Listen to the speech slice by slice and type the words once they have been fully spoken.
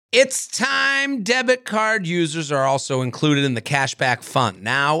It's time. Debit card users are also included in the cashback fund.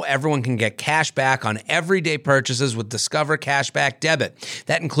 Now, everyone can get cash back on everyday purchases with Discover Cashback Debit.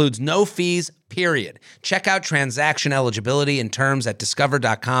 That includes no fees, period. Check out transaction eligibility and terms at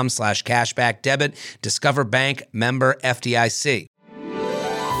discover.com/cashback debit. Discover Bank, member FDIC.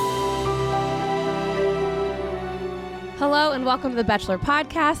 Hello and welcome to the Bachelor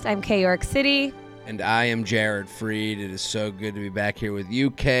podcast. I'm Kay York City. And I am Jared Freed. It is so good to be back here with you,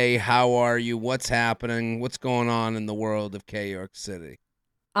 Kay. How are you? What's happening? What's going on in the world of Kay York City?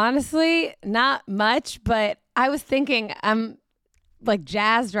 Honestly, not much, but I was thinking I'm like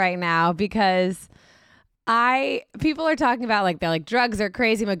jazzed right now because people are talking about they're like drugs are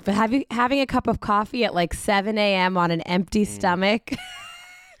crazy. I'm like, but having a cup of coffee at like 7 a.m. on an empty stomach.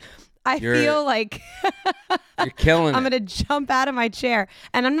 I feel like you're killing I'm going to jump out of my chair.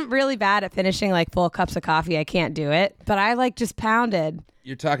 And I'm really bad at finishing like full cups of coffee. I can't do it. But I just pounded.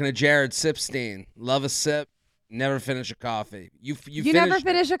 You're talking to Jared Sipstein. Love a sip, never finish a coffee. You never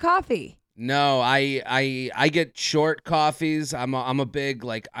finish a coffee. No, I get short coffees. I'm a big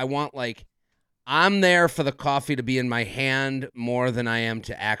I'm there for the coffee to be in my hand more than I am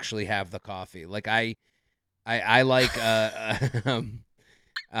to actually have the coffee. Like I like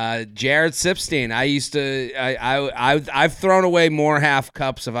Jared Sipstein. I've thrown away more half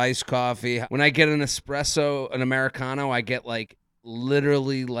cups of iced coffee. When I get an espresso, an Americano, I get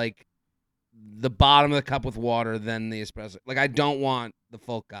literally the bottom of the cup with water than the espresso. I don't want the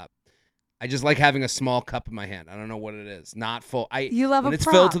full cup. I just like having a small cup in my hand. I don't know what it is. Not full. You love when a it's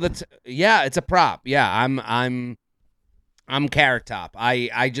prop. filled to yeah, it's a prop. Yeah, I'm Carrot Top.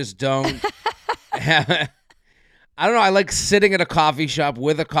 I just don't I don't know. I like sitting at a coffee shop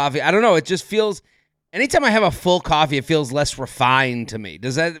with a coffee. I don't know. It just feels, anytime I have a full coffee, it feels less refined to me.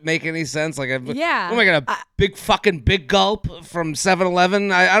 Does that make any sense? Yeah. Oh my God, big gulp from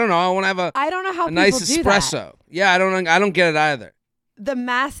 7-Eleven. I don't know. I want to have I don't know how a nice people do espresso. that. Yeah, I don't get it either. The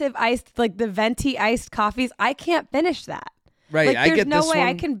massive iced, the venti iced coffees, I can't finish that. Right. I there's get no this way one.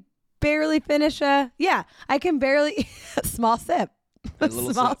 I can barely finish a small sip. A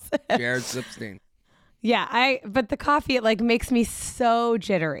little small sip. Jared Sipstein. Yeah, but the coffee, it makes me so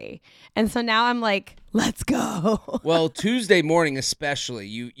jittery. And so now I'm like, let's go. Well, Tuesday morning especially,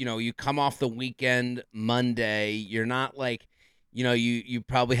 you come off the weekend, Monday, you're not you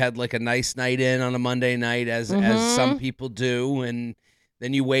probably had a nice night in on a Monday night as some people do, and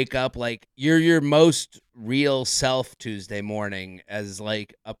then you wake up you're your most real self Tuesday morning as a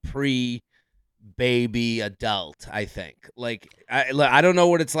baby adult, I think. I don't know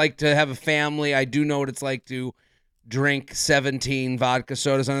what it's like to have a family. I do know what it's like to drink 17 vodka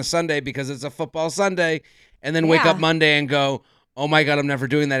sodas on a Sunday because it's a football Sunday, and then wake up Monday and go, oh my God, I'm never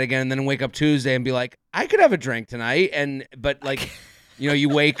doing that again. And then wake up Tuesday and be like, I could have a drink tonight. But you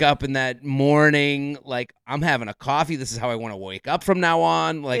wake up in that morning, I'm having a coffee. This is how I want to wake up from now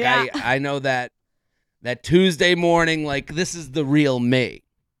on. I know that Tuesday morning, this is the real me.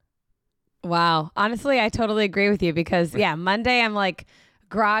 Wow. Honestly, I totally agree with you because, Monday I'm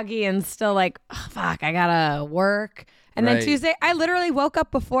groggy and still oh, fuck, I gotta work. And then Tuesday, I literally woke up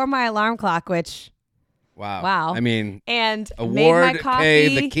before my alarm clock, which, wow. I mean, and award made my coffee.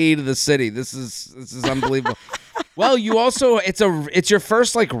 Pay the key to the city. This is unbelievable. Well, you also, it's your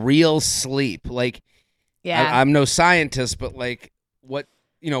first real sleep. I'm no scientist, but what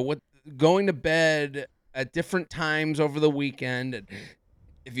going to bed at different times over the weekend, and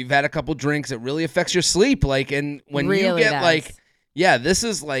if you've had a couple drinks, it really affects your sleep. And when really you get does. This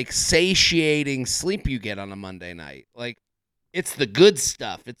is satiating sleep you get on a Monday night. It's the good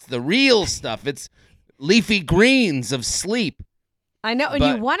stuff. It's the real stuff. It's leafy greens of sleep. I know, and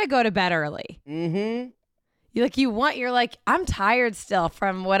you want to go to bed early. Mm-hmm. You're like, I'm tired still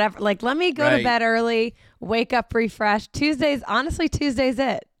from whatever. Let me go to bed early, wake up refreshed. Tuesday's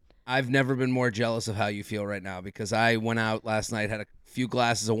it. I've never been more jealous of how you feel right now because I went out last night, had a few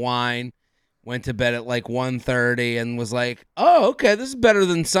glasses of wine, went to bed at 1:30 and was like, oh, okay, this is better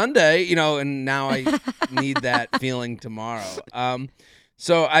than Sunday, and now I need that feeling tomorrow.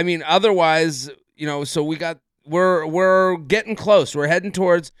 So, I mean, otherwise, so we're getting close. We're heading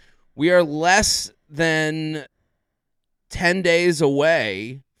towards, we are less than 10 days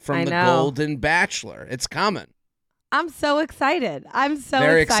away from the Golden Bachelor. It's coming. I'm so excited. I'm so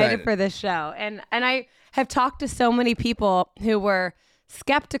Very excited for this show. And I have talked to so many people who were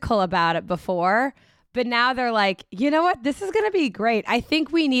skeptical about it before, but now they're like, you know what? This is going to be great. I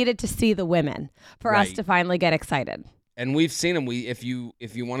think we needed to see the women for us to finally get excited. And we've seen them. If you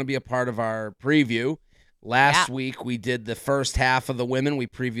want to be a part of our preview, last week we did the first half of the women. We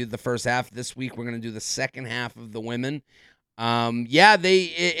previewed the first half. This week we're going to do the second half of the women.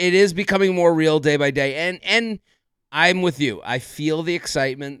 It is becoming more real day by day, and I'm with you. I feel the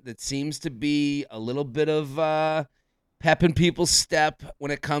excitement that seems to be a little bit of pep in people's step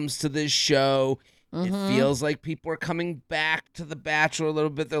when it comes to this show. It feels like people are coming back to The Bachelor a little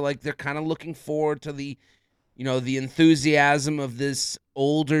bit. They're kind of looking forward to the enthusiasm of this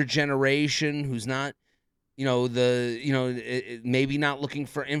older generation who's not, maybe not looking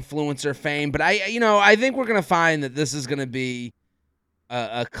for influencer fame. But I think we're going to find that this is going to be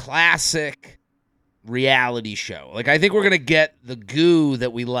a classic reality show. Like, I think we're going to get the goo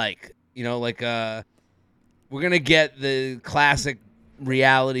that we like, we're going to get the classic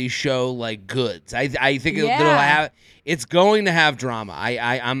reality show like goods. I think it's going to have drama.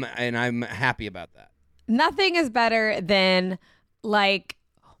 I'm happy about that. Nothing is better than like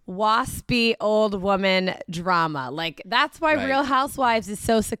waspy old woman drama. Like, that's why Real Housewives is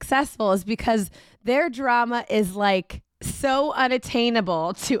so successful, is because their drama is like so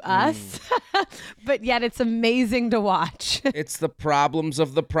unattainable to us, but yet it's amazing to watch. It's the problems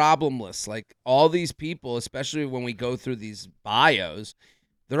of the problemless. Like, all these people, especially when we go through these bios,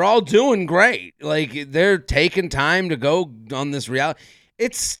 they're all doing great. Like, they're taking time to go on this reality.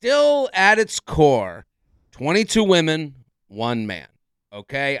 It's still at its core 22 women, 1 man.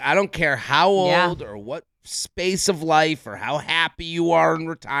 Okay? I don't care how old or what space of life or how happy you are in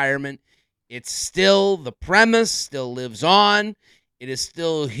retirement. It's still, the premise still lives on. It is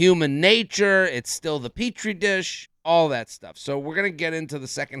still human nature. It's still the Petri dish, all that stuff. So we're going to get into the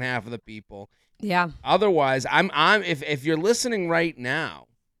second half of the people. Yeah. Otherwise, if you're listening right now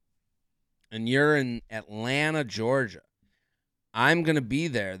and you're in Atlanta, Georgia, I'm going to be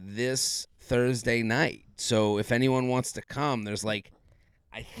there this Thursday night. So if anyone wants to come,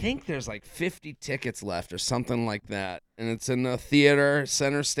 I think there's 50 tickets left or something like that. And it's in a theater,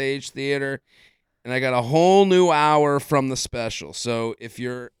 Center Stage Theater. And I got a whole new hour from the special. So if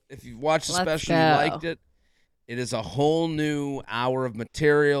you've watched the special, you liked it, it is a whole new hour of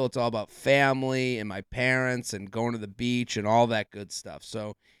material. It's all about family and my parents and going to the beach and all that good stuff.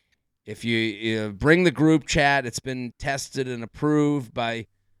 So if you bring the group chat, it's been tested and approved by...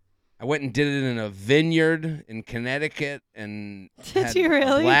 I went and did it in a vineyard in Connecticut and did you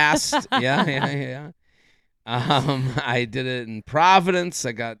really? A blast. Yeah. I did it in Providence.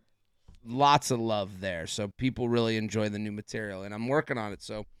 I got lots of love there. So people really enjoy the new material, and I'm working on it.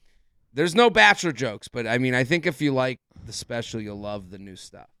 So there's no Bachelor jokes, but I mean, I think if you like the special, you'll love the new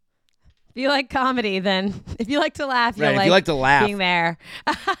stuff. If you like comedy, then if you like to laugh, if you like to laugh, being there.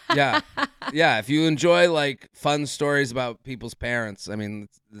 Yeah. If you enjoy like fun stories about people's parents, I mean,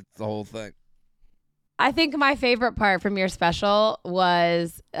 it's the whole thing. I think my favorite part from your special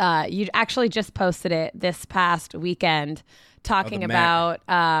was you actually just posted it this past weekend, talking about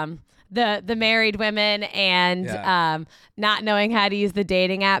the married women and not knowing how to use the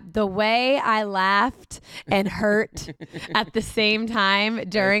dating app. The way I laughed and hurt at the same time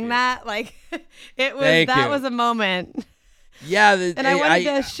during that, like that was a moment. Yeah, and I wanted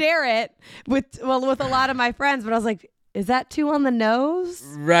to share it with a lot of my friends, but I was like, is that too on the nose?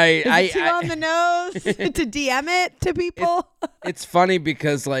 Right. Is it too on the nose to DM it to people? It's funny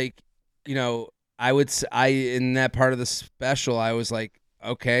because, like, in that part of the special, I was like,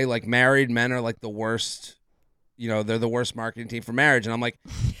 okay, like, married men are like the worst, they're the worst marketing team for marriage. And I'm like,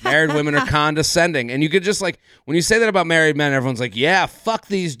 married women are condescending. And you could just, like, when you say that about married men, everyone's like, yeah, fuck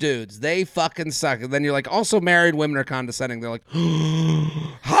these dudes. They fucking suck. And then you're like, also married women are condescending. They're like,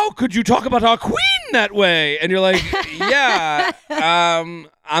 how could you talk about our queen that way? And you're like, yeah,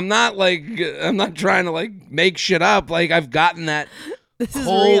 I'm not trying to like make shit up. Like, I've gotten that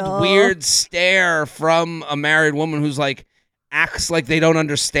cold, weird stare from a married woman who's like, acts like they don't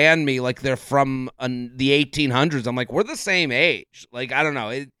understand me, like they're from the 1800s. I'm like, we're the same age. Like, I don't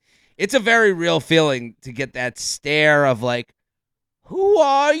know. It's a very real feeling to get that stare of like, who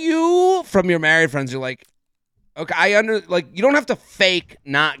are you? From your married friends. You're like, okay, you don't have to fake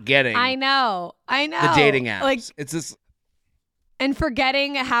not getting. I know. The dating apps. Like, it's this. And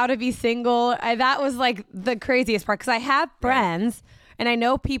forgetting how to be single. That was like the craziest part, because I have friends and I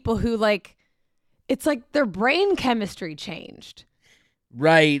know people who like, it's like their brain chemistry changed.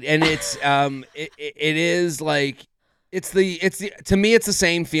 Right. And it's it is like to me it's the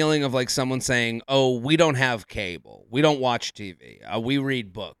same feeling of like someone saying, "Oh, we don't have cable. We don't watch TV. We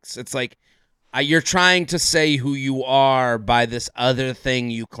read books." It's like you're trying to say who you are by this other thing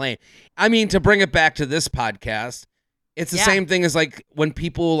you claim. I mean, to bring it back to this podcast, it's the same thing as like when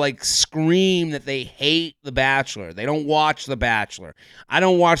people like scream that they hate The Bachelor. They don't watch The Bachelor. I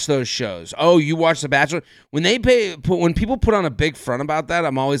don't watch those shows. Oh, you watch The Bachelor? When people put on a big front about that,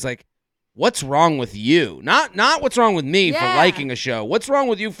 I'm always like, what's wrong with you? Not what's wrong with me for Yeah. liking a show. What's wrong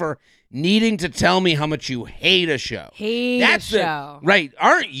with you for needing to tell me how much you hate a show? That's a show. Right.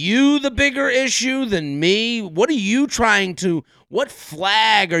 Aren't you the bigger issue than me? What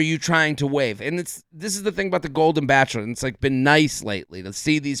flag are you trying to wave? And this is the thing about the Golden Bachelor. And it's like been nice lately to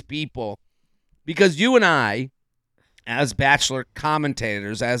see these people, because you and I, as Bachelor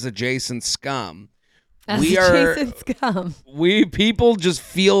commentators, as adjacent scum, we people just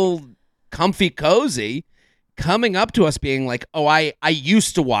feel comfy cozy coming up to us being like, oh, I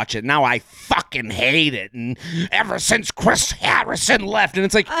used to watch it. Now I fucking hate it. And ever since Chris Harrison left. And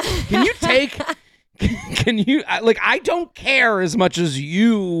it's like, can you I don't care as much as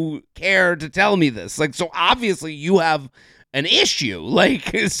you care to tell me this. Like, so obviously you have an issue.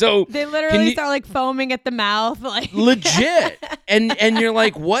 Like, so they literally start like foaming at the mouth, like legit. And you're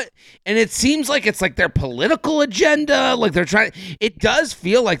like, what? And it seems like it's like their political agenda. Like it does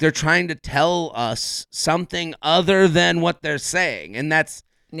feel like they're trying to tell us something other than what they're saying. And that's,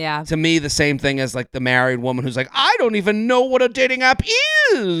 to me, the same thing as like the married woman who's like, I don't even know what a dating app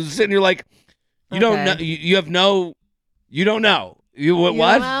is. And you're like, you don't know. You don't know. You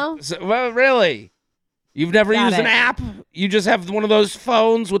what? Don't know? So, well, really? You've never used an app? You just have one of those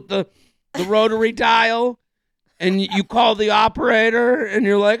phones with the rotary dial, and you call the operator, and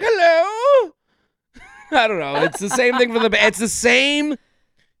you're like, hello? I don't know. It's the same thing it's the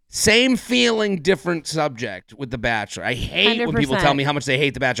same feeling, different subject with The Bachelor. I hate 100%. When people tell me how much they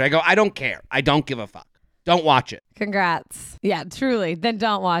hate The Bachelor. I go, I don't care. I don't give a fuck. Don't watch it. Congrats. Yeah, truly. Then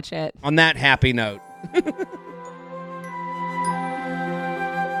don't watch it. On that happy note.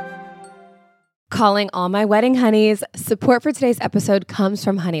 Calling all my wedding honeys. Support for today's episode comes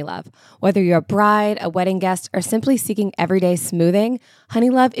from Honeylove. Whether you're a bride, a wedding guest, or simply seeking everyday smoothing,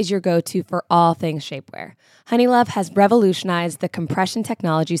 Honeylove is your go-to for all things shapewear. Honeylove has revolutionized the compression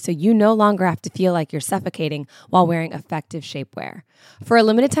technology so you no longer have to feel like you're suffocating while wearing effective shapewear. For a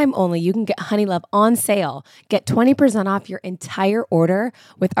limited time only, you can get Honeylove on sale. Get 20% off your entire order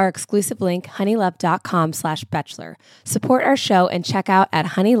with our exclusive link, honeylove.com/bachelor. Support our show and check out at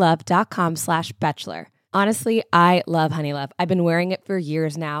honeylove.com/bachelor. Honestly, I love Honeylove. I've been wearing it for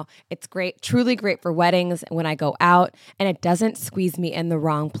years now. It's great, truly great for weddings when I go out, and it doesn't squeeze me in the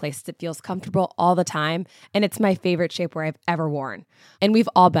wrong place. It feels comfortable all the time, and it's my favorite shapewear I've ever worn. And we've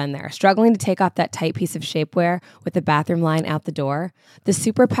all been there, struggling to take off that tight piece of shapewear with the bathroom line out the door. The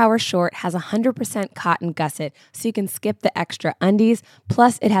Superpower Short has 100% cotton gusset, so you can skip the extra undies.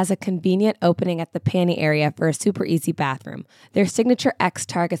 Plus, it has a convenient opening at the panty area for a super easy bathroom. Their signature X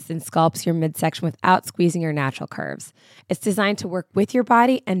targets and sculpts your midsection without squeezing your natural curves. It's designed to work with your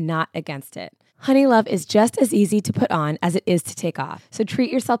body and not against it. Honeylove is just as easy to put on as it is to take off. So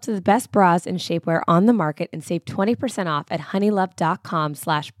treat yourself to the best bras and shapewear on the market and save 20% off at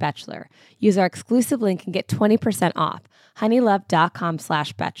honeylove.com/bachelor. Use our exclusive link and get 20% off.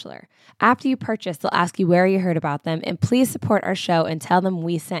 honeylove.com/bachelor. After you purchase, they'll ask you where you heard about them, and please support our show and tell them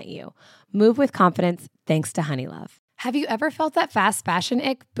we sent you. Move with confidence thanks to Honeylove. Have you ever felt that fast fashion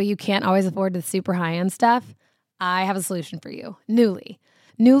ick, but you can't always afford the super high-end stuff? I have a solution for you. Nuuly.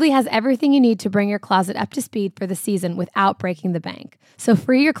 Nuuly has everything you need to bring your closet up to speed for the season without breaking the bank. So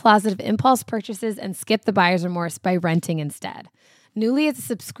free your closet of impulse purchases and skip the buyer's remorse by renting instead. Nuuly is a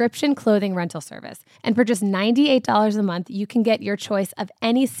subscription clothing rental service, and for just $98 a month, you can get your choice of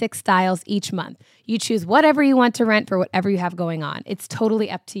any 6 styles each month. You choose whatever you want to rent for whatever you have going on. It's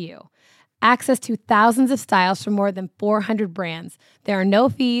totally up to you. Access to thousands of styles from more than 400 brands. There are no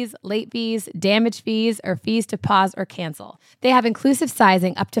fees, late fees, damage fees, or fees to pause or cancel. They have inclusive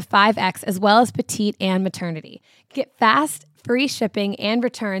sizing up to 5X as well as petite and maternity. Get fast, free shipping and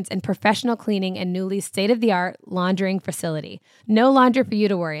returns and professional cleaning in Nuuly's state-of-the-art laundering facility. No laundry for you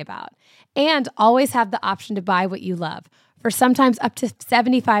to worry about. And always have the option to buy what you love for sometimes up to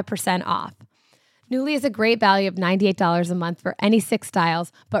 75% off. Nuuly is a great value of $98 a month for any 6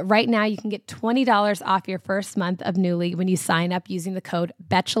 styles, but right now you can get $20 off your first month of Nuuly when you sign up using the code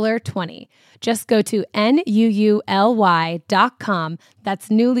BACHELOR20. Just go to NUULY.com, that's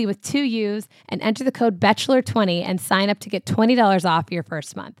Nuuly with 2 U's, and enter the code BACHELOR20 and sign up to get $20 off your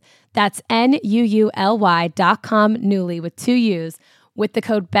first month. That's NUULY.com, Nuuly with 2 U's, with the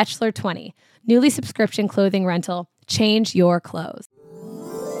code BACHELOR20. Nuuly subscription clothing rental. Change your clothes.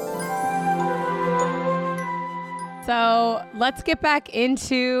 So let's get back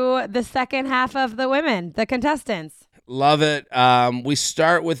into the second half of the women, the contestants. Love it. We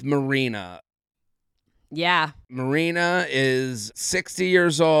start with Marina. Yeah. Marina is 60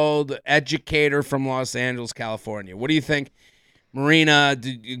 years old, educator from Los Angeles, California. What do you think? Marina,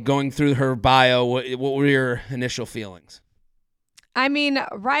 going through her bio, what were your initial feelings? I mean,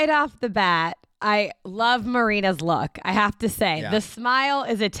 right off the bat, I love Marina's look. I have to say, the smile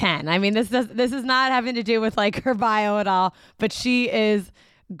is a 10. I mean, this is not having to do with like her bio at all, but she is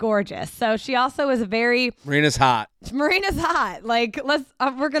gorgeous. So she also is Marina's hot. Marina's hot. Like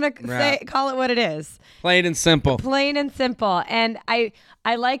we're gonna call it what it is. Plain and simple. Plain and simple. And I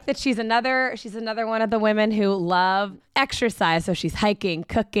like that she's another one of the women who love exercise. So she's hiking,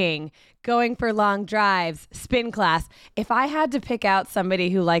 cooking, going for long drives, spin class. If I had to pick out somebody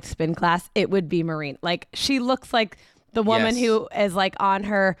who likes spin class, it would be Marina. Like she looks like the woman who is like on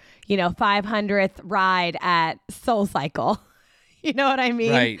her, 500th ride at Soul Cycle. You know what I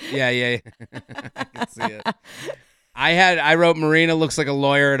mean? Right. Yeah. I can see it. I wrote Marina looks like a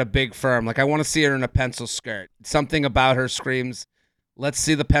lawyer at a big firm. Like I want to see her in a pencil skirt. Something about her screams, let's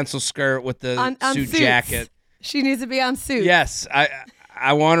see the pencil skirt with the suit jacket. She needs to be on Suits. Yes.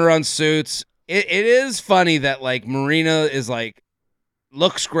 I want her on Suits. It is funny that like Marina is like,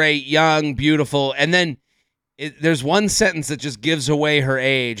 looks great, young, beautiful. And then there's one sentence that just gives away her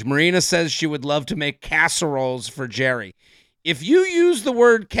age. Marina says she would love to make casseroles for Jerry. If you use the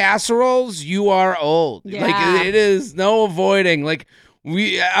word casseroles, you are old. Yeah. Like it is no avoiding. Like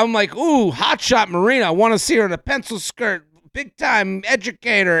I'm like, ooh, hotshot Marina. I want to see her in a pencil skirt, big time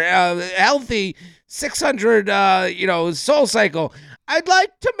educator, healthy, 600, Soul Cycle. I'd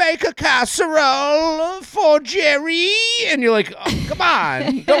like to make a casserole for Jerry. And you're like, oh, come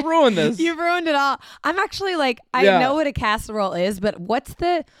on, don't ruin this. You've ruined it all. I'm actually like, I know what a casserole is, but what's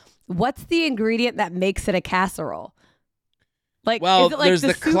the ingredient that makes it a casserole? Like, well, is it like there's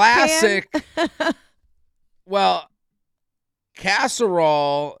the classic. Well,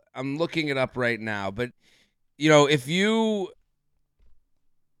 casserole, I'm looking it up right now, but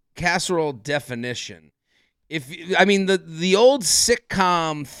casserole definition. The old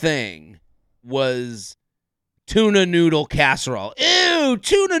sitcom thing was tuna noodle casserole. Ew,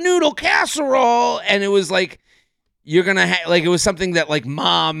 tuna noodle casserole, and it was like you're gonna it was something that like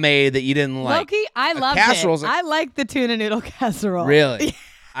mom made that you didn't like. Loki, I loved it. I like the tuna noodle casserole. Really?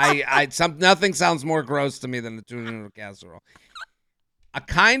 Nothing sounds more gross to me than the tuna noodle casserole. A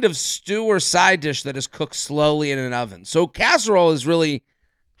kind of stew or side dish that is cooked slowly in an oven. So casserole is really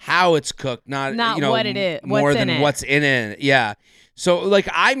how it's cooked, not what it is, more than what's in it. Yeah. So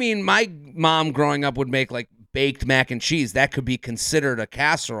my mom growing up would make like baked mac and cheese. That could be considered a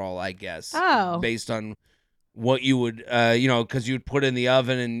casserole, I guess. Oh. Based on what you would, because you'd put in the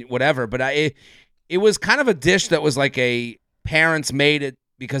oven and whatever. But it was kind of a dish that was like parents made it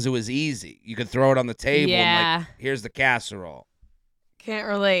because it was easy. You could throw it on the table and like, here's the casserole. Can't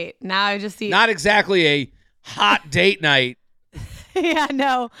relate. Now I just eat. Not exactly a hot date night. Yeah,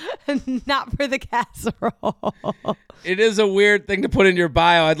 no, not for the casserole. It is a weird thing to put in your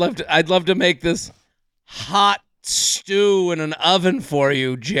bio. I'd love to make this hot stew in an oven for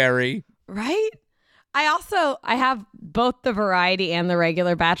you, Jerry. Right? I have both the variety and the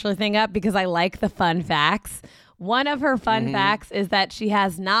regular Bachelor thing up because I like the fun facts. One of her fun facts is that she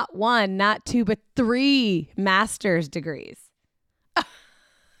has not one, not two, but 3 master's degrees.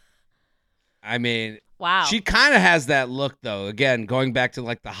 I mean, wow. She kind of has that look, though. Again, going back to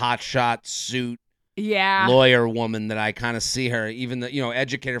like the hotshot suit lawyer woman that I kind of see her, even the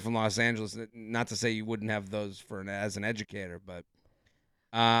educator from Los Angeles. Not to say you wouldn't have those as an educator, but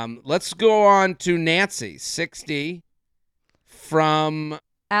let's go on to Nancy, 60, from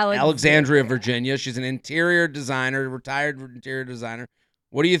Alexandria, Virginia. She's an interior designer, retired interior designer.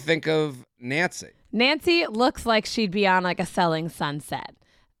 What do you think of Nancy? Nancy looks like she'd be on like a Selling Sunset.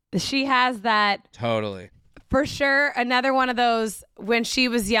 She has that. Totally. For sure. Another one of those, when she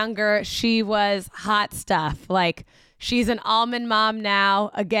was younger, she was hot stuff. Like, she's an almond mom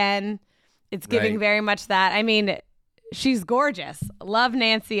now. Again, it's giving very much that. I mean, she's gorgeous. Love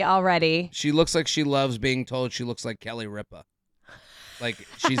Nancy already. She looks like she loves being told she looks like Kelly Ripa. Like,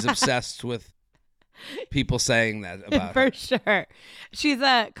 she's obsessed with people saying that about her. For sure. She's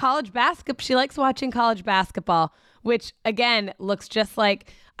a college basketball. She likes watching college basketball, which, again, looks just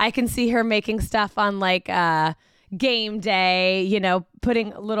like... I can see her making stuff on like game day,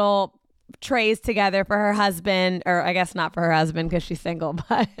 putting little trays together for her husband, or I guess not for her husband because she's single,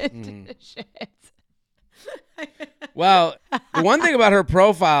 but shit. Well, the one thing about her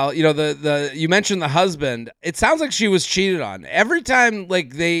profile, you mentioned the husband. It sounds like she was cheated on. Every time,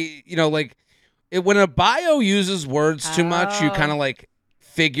 like when a bio uses words too much, you kind of like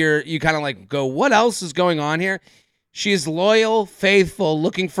go, what else is going on here? She's loyal, faithful,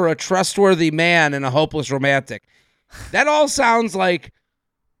 looking for a trustworthy man and a hopeless romantic. That all sounds like,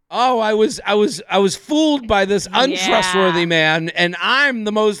 I was fooled by this untrustworthy man, and I'm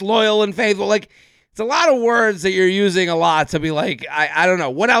the most loyal and faithful. Like, it's a lot of words that you're using a lot to be like, I don't know.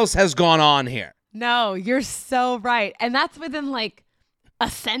 What else has gone on here? No, you're so right. And that's within like a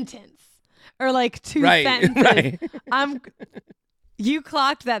sentence or like two sentences. Right. You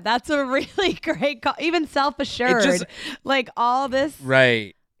clocked that. That's a really great call. Even self-assured. Like all this.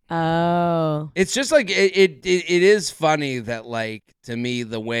 Right. Oh. It's just like, it is funny that, like, to me,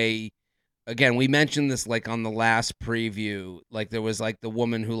 the way, again, we mentioned this like on the last preview, like there was like the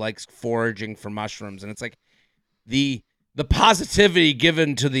woman who likes foraging for mushrooms, and it's like the positivity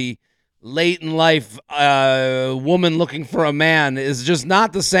given to the late in life woman looking for a man is just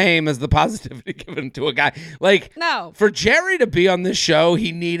not the same as the positivity given to a guy. Like, no. For Jerry to be on this show,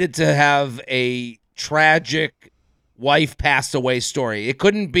 he needed to have a tragic wife passed away story. It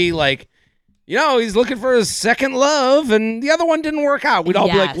couldn't be like, he's looking for his second love and the other one didn't work out. We'd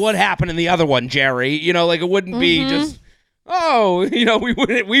all be like, what happened in the other one, Jerry? Like it wouldn't be just,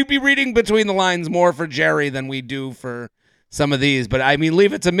 we'd be reading between the lines more for Jerry than we do for some of these. But I mean,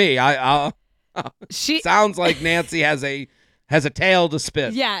 leave it to me. Sounds like Nancy has a tale to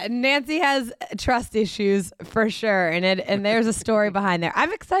spin. Yeah, Nancy has trust issues for sure. And there's a story behind there.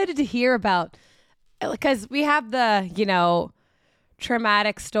 I'm excited to hear about, because we have the,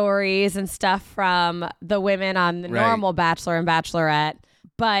 traumatic stories and stuff from the women on the normal Bachelor and Bachelorette.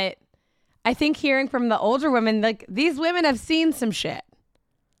 But I think hearing from the older women, like these women have seen some shit.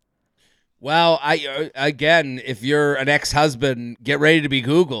 Well, again, if you're an ex-husband, get ready to be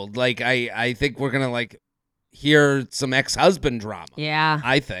Googled. Like, I think we're going to like hear some ex-husband drama. Yeah.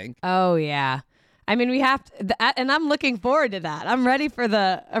 I think. Oh, yeah. I mean, we have to, and I'm looking forward to that. I'm ready for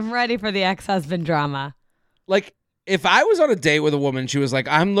the ex-husband drama. Like, if I was on a date with a woman, she was like,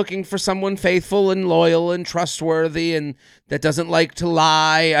 I'm looking for someone faithful and loyal and trustworthy and that doesn't like to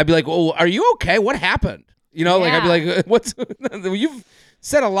lie. I'd be like, oh, are you okay? What happened? Like, I'd be like, what's, you've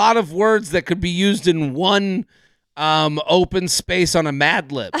said a lot of words that could be used in one open space on a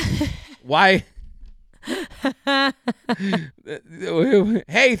Mad Lib. Why?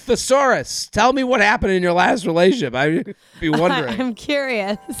 Hey, Thesaurus, tell me what happened in your last relationship. I'd be wondering. I'm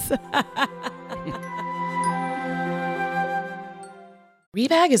curious.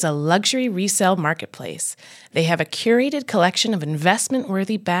 Rebag is a luxury resale marketplace. They have a curated collection of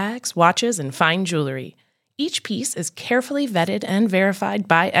investment-worthy bags, watches, and fine jewelry. Each piece is carefully vetted and verified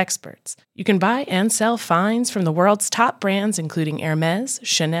by experts. You can buy and sell finds from the world's top brands, including Hermès,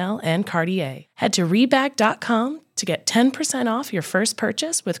 Chanel, and Cartier. Head to Rebag.com to get 10% off your first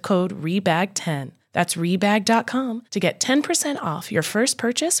purchase with code REBAG10. That's Rebag.com to get 10% off your first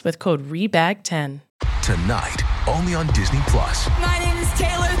purchase with code REBAG10. Tonight, only on Disney+. My name is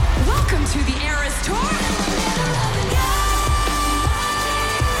Taylor. Welcome to the Eras Tour.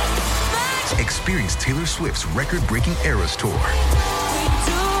 Experience Taylor Swift's record-breaking Eras Tour.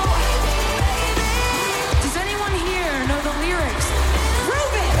 Does anyone here know the lyrics?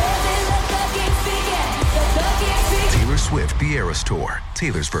 Prove it! Taylor Swift, the Eras Tour,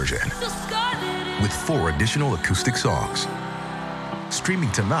 Taylor's version. With 4 additional acoustic songs.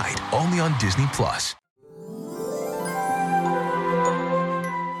 Streaming tonight, only on Disney+.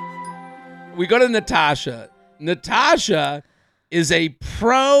 We go to Natasha. Natasha is a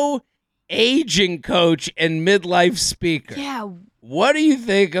pro aging coach and midlife speaker. Yeah. What do you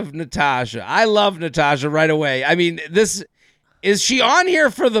think of Natasha? I love Natasha right away. I mean, is she on here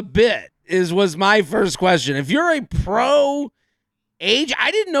for the bit? Was my first question. If you're a pro age,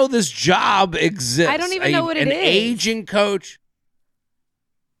 I didn't know this job exists. I don't even know what it is. An aging coach.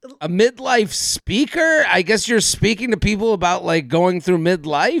 A midlife speaker? I guess you're speaking to people about like going through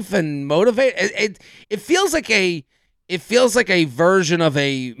midlife and motivate. It feels like a version of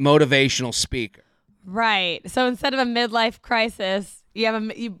a motivational speaker. Right. So instead of a midlife crisis,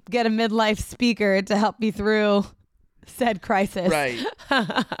 you get a midlife speaker to help you through said crisis. Right.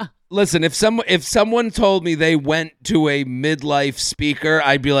 Listen, if someone told me they went to a midlife speaker,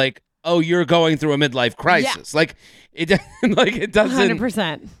 I'd be like, "Oh, you're going through a midlife crisis." Yeah. It doesn't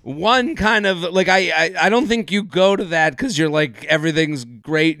 100%. One kind of like I don't think you go to that because you're like everything's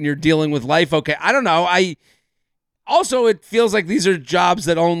great and you're dealing with life okay. I don't know. Also, it feels like these are jobs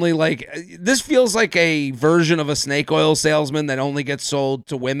that only like this feels like a version of a snake oil salesman that only gets sold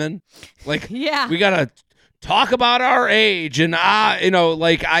to women. Like, yeah, we gotta talk about our age and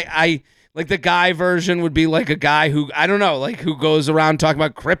like I like the guy version would be like a guy who I don't know, like who goes around talking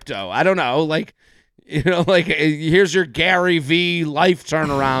about crypto. I don't know, like. Like here's your Gary V life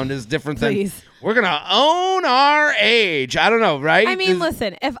turnaround is different than we're going to own our age. I don't know, right? I mean,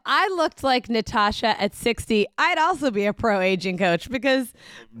 listen, if I looked like Natasha at 60, I'd also be a pro aging coach because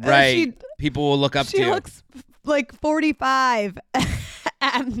people will look up to you. She looks like 45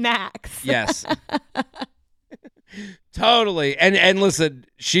 at max. Yes. Totally. And listen,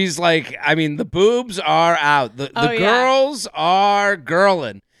 she's like, I mean, the boobs are out. The girls are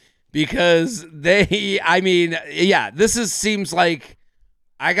girling because seems like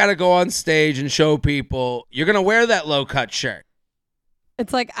I got to go on stage and show people you're going to wear that low cut shirt.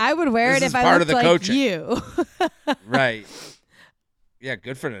 It's like I would wear it if I looked like coaching. You. Right. Yeah,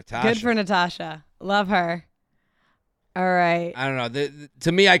 good for Natasha. Good for Natasha. Love her. All right. I don't know.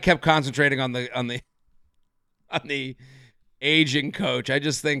 To me, I kept concentrating on the aging coach. I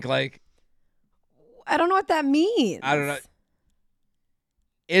just think like I don't know what that means. I don't know.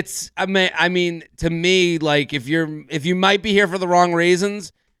 It's I mean to me, like if you might be here for the wrong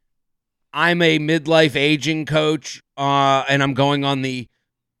reasons, I'm a midlife aging coach, and I'm going on the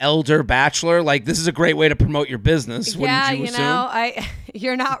elder Bachelor. Like this is a great way to promote your business. Wouldn't you assume?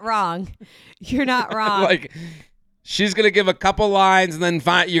 You're not wrong. You're not wrong. Like she's gonna give a couple lines, and then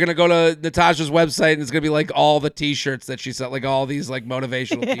you're gonna go to Natasha's website, and it's gonna be like all the T-shirts that she sent, like all these like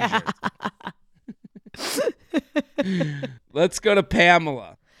motivational T-shirts. Let's go to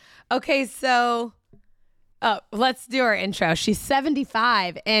Pamela. Okay, so let's do our intro. She's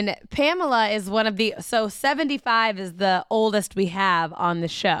 75, and Pamela is 75 is the oldest we have on the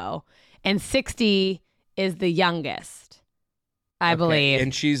show, and 60 is the youngest, I believe.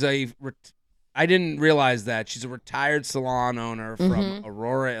 And she's I didn't realize that. She's a retired salon owner from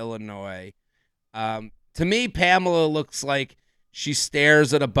Aurora, Illinois. To me, Pamela looks like she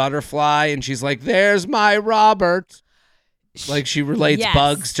stares at a butterfly, and she's like, there's my Robert. Like she relates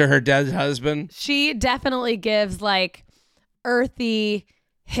bugs to her dead husband. She definitely gives like earthy,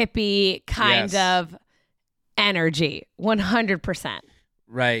 hippie kind of energy. 100%.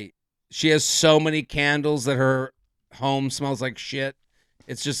 Right. She has so many candles that her home smells like shit.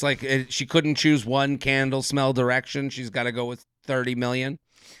 It's just like she couldn't choose one candle smell direction. She's got to go with 30 million.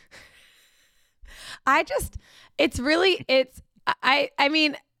 I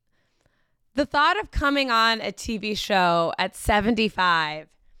mean, the thought of coming on a TV show at 75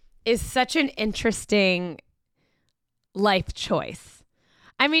 is such an interesting life choice.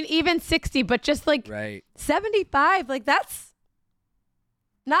 I mean, even 60, but just like 75, like that's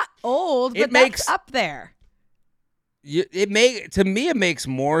not old, but that's up there. To me, it makes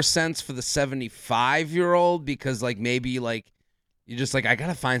more sense for the 75-year-old because like maybe like you're just like, I got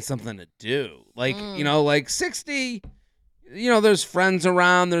to find something to do. Like, like 60, there's friends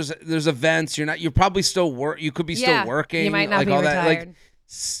around, there's events. You're probably still you could be still working. You might not like be all retired.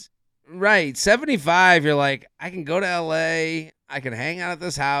 That. Right. 75, you're like, I can go to LA. I can hang out at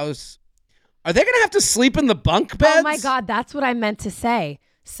this house. Are they going to have to sleep in the bunk beds? Oh my God, that's what I meant to say.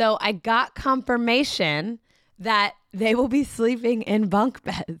 So I got confirmation that they will be sleeping in bunk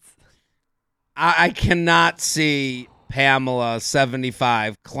beds. I cannot see Pamela,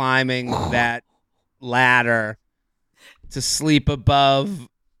 75, climbing that ladder to sleep above,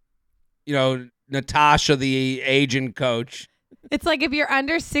 Natasha, the agent coach. It's like if you're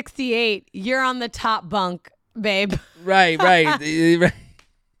under 68, you're on the top bunk, babe. Right.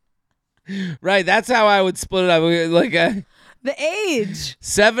 Right. That's how I would split it up. Like the age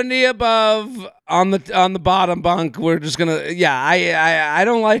 70 above on the bottom bunk. We're just gonna. Yeah. I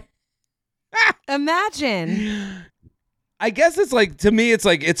don't like. Imagine. I guess it's like, to me, it's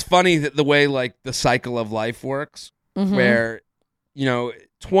like, it's funny that the way like the cycle of life works, where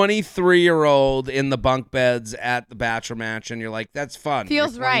 23-year-old in the bunk beds at the Bachelor Mansion, you're like, that's fun.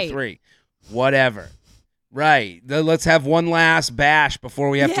 Feels right. Whatever. Right. Let's have one last bash before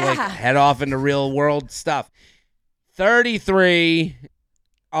we have to like head off into real world stuff. 33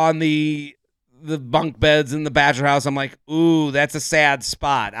 on the bunk beds in the Bachelor house. I'm like, ooh, that's a sad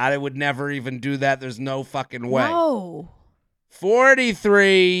spot. I would never even do that. There's no fucking way. No.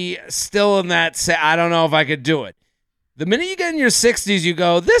 43 still in that. I don't know if I could do it. The minute you get in your 60s, you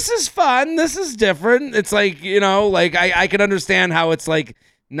go, this is fun. This is different. It's like, like I can understand how it's like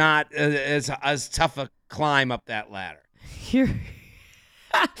not as tough a climb up that ladder.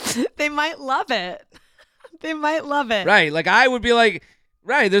 They might love it. They might love it. Right. Like I would be like,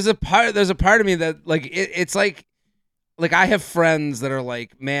 right. There's a part of me that like, it's like I have friends that are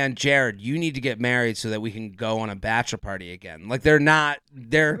like, man, Jared, you need to get married so that we can go on a bachelor party again. Like they're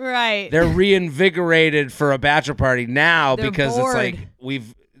reinvigorated for a bachelor party now because bored. It's like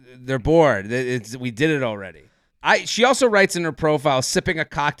they're bored. We did it already. She also writes in her profile, sipping a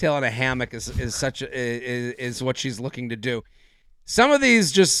cocktail in a hammock is what she's looking to do. Some of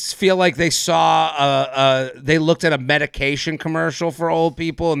these just feel like they they looked at a medication commercial for old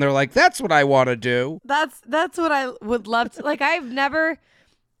people and they're like, that's what I want to do. That's what I would love to. Like, I've never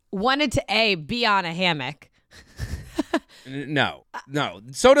wanted to be on a hammock. No.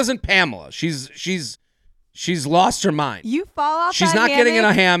 So doesn't Pamela. She's lost her mind. You fall off. She's that not getting in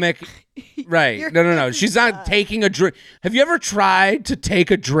a hammock. hammock. Right. No. She's not taking a drink. Have you ever tried to take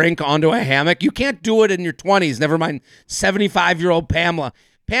a drink onto a hammock? You can't do it in your 20s. Never mind 75-year-old Pamela.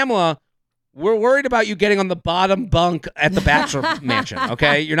 Pamela, we're worried about you getting on the bottom bunk at the Bachelor mansion,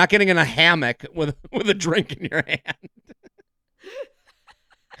 okay? You're not getting in a hammock with a drink in your hand.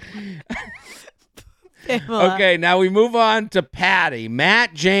 Pamela. Okay, now we move on to Patty.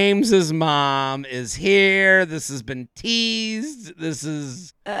 Matt James's mom is here. This has been teased. This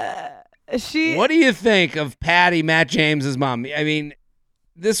is What do you think of Patty, Matt James's mom? I mean,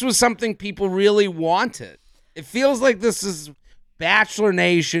 this was something people really wanted. It feels like this is Bachelor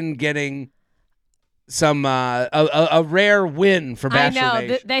Nation getting some a rare win for Bachelor I know.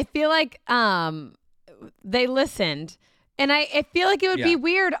 Nation. They feel like they listened. And I feel like it would be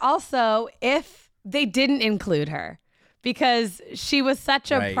weird also if they didn't include her, because she was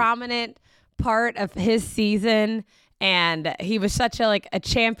such a prominent part of his season, and he was such a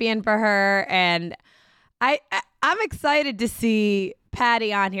champion for her. And I'm excited to see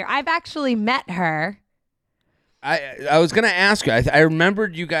Patty on here. I've actually met her. I was gonna ask you. I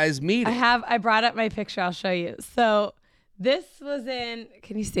remembered you guys meeting. I brought up my picture. I'll show you. So this was in.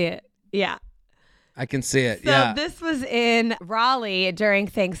 Can you see it? Yeah. I can see it. So this was in Raleigh during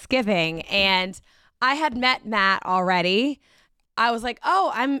Thanksgiving, and I had met Matt already. I was like, "Oh,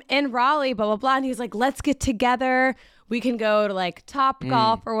 I'm in Raleigh, blah blah blah," and he's like, "Let's get together. We can go to Top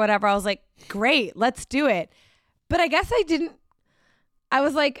Golf or whatever." I was like, "Great, let's do it." But I guess I didn't. I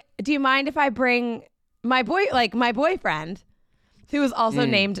was like, "Do you mind if I bring my boyfriend, who was also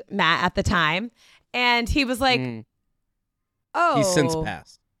named Matt at the time?" And he was like, "Oh, he's since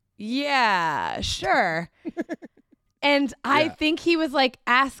passed." Yeah, sure. And I think he was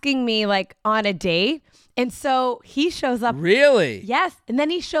asking me on a date. And so he shows up. Really? Yes. And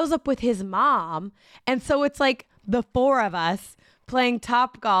then he shows up with his mom. And so it's the four of us playing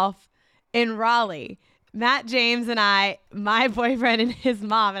Top Golf in Raleigh. Matt James and I, my boyfriend and his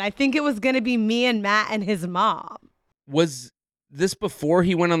mom. And I think it was going to be me and Matt and his mom. Was this before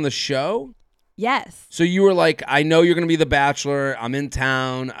he went on the show? Yes. So you were like, I know you're going to be the Bachelor. I'm in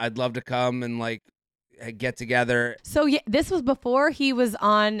town. I'd love to come and get together. So yeah, this was before he was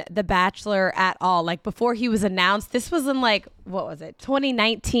on The Bachelor at all. Before he was announced. This was in what was it?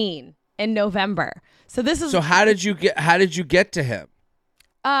 2019 in November. So this is. So how did you get to him?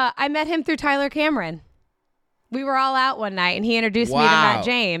 I met him through Tyler Cameron. We were all out one night and he introduced me to Matt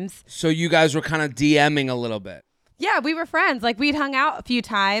James. So you guys were kind of DMing a little bit. Yeah, we were friends. We'd hung out a few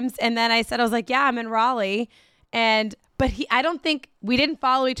times, and then I was like, yeah, I'm in Raleigh. But I don't think we didn't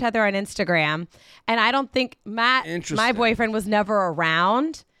follow each other on Instagram. And I don't think Matt, my boyfriend, was never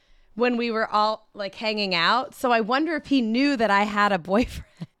around when we were all hanging out. So I wonder if he knew that I had a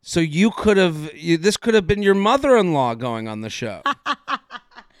boyfriend. So this could have been your mother-in-law going on the show.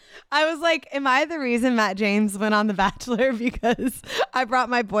 I was like, am I the reason Matt James went on The Bachelor? Because I brought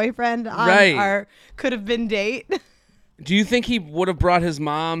my boyfriend on our could have been date. Do you think he would have brought his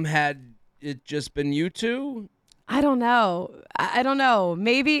mom had it just been you two? I don't know. I don't know.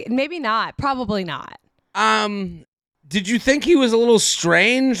 Maybe not. Probably not. Did you think he was a little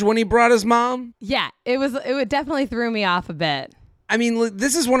strange when he brought his mom? Yeah, it definitely threw me off a bit. I mean,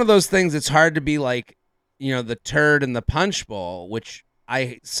 this is one of those things that's hard to be the turd in the punch bowl, which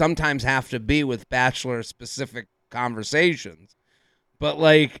I sometimes have to be with Bachelor specific conversations. But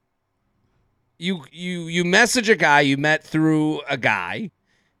you message a guy you met through a guy.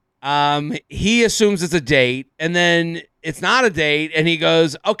 He assumes it's a date, and then it's not a date, and he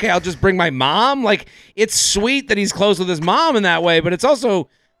goes, okay, I'll just bring my mom. It's sweet that he's close with his mom in that way, but it's also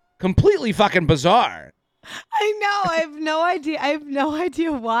completely fucking bizarre. I know. I have no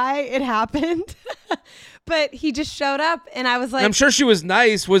idea why it happened. But he just showed up, and I was like... I'm sure she was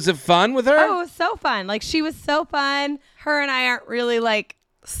nice. Was it fun with her? Oh, it was so fun. She was so fun. Her and I aren't really,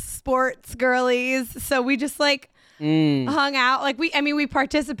 sports girlies, so we just, hung out. We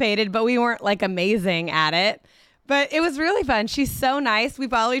participated, but we weren't, amazing at it. But it was really fun. She's so nice. We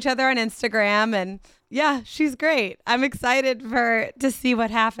follow each other on Instagram, and, yeah, she's great. I'm excited to see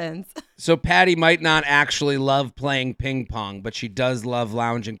what happens. So Patty might not actually love playing ping pong, but she does love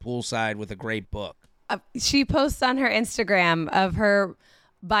lounging poolside with a great book. She posts on her Instagram of her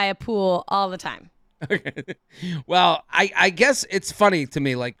by a pool all the time. Okay. Well, I guess it's funny to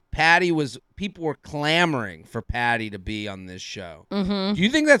me. People were clamoring for Patty to be on this show. Mm-hmm. Do you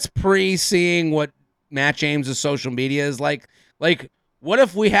think that's seeing what Matt James' social media is like? What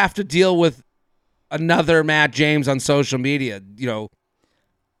if we have to deal with another Matt James on social media?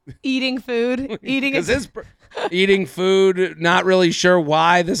 Eating food, eating because eating food, not really sure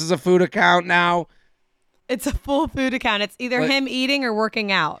why this is a food account now. It's a full food account. It's either him eating or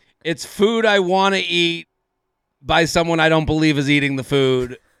working out. It's food I want to eat by someone I don't believe is eating the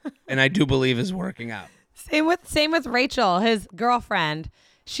food, and I do believe is working out. Same with Rachel, his girlfriend.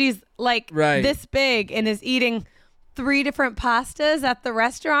 She's like this big and is eating 3 different pastas at the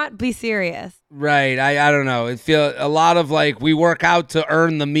restaurant. Be serious. Right. I don't know. It feel a lot of like we work out to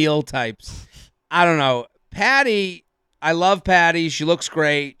earn the meal types. I don't know. Patty, I love Patty. She looks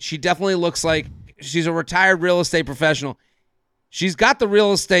great. She definitely looks like she's a retired real estate professional. She's got the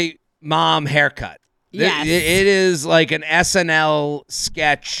real estate mom haircut. Yes. It is like an SNL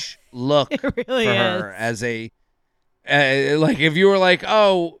sketch look It really for her as a like if you were like,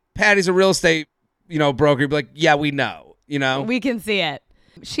 oh, Patty's a real estate, broker, you'd be like, yeah, we know, We can see it.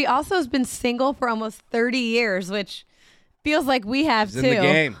 She also has been single for almost 30 years, which feels like we have She's too. in the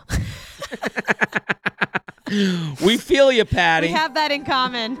game. We feel you, Patty. We have that in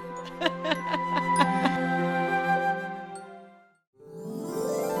common.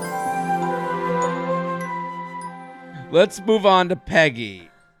 Let's move on to Peggy.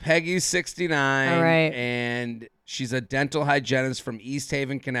 Peggy's 69. All right. And she's a dental hygienist from East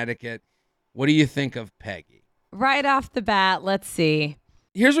Haven, Connecticut. What do you think of Peggy? Right off the bat, let's see.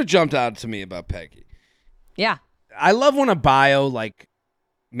 Here's what jumped out to me about Peggy. Yeah. I love when a bio like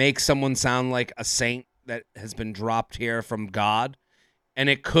makes someone sound like a saint that has been dropped here from God. And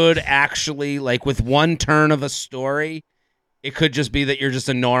it could actually, like with one turn of a story, it could just be that you're just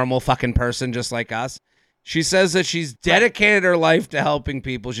a normal fucking person just like us. She says that she's dedicated her life to helping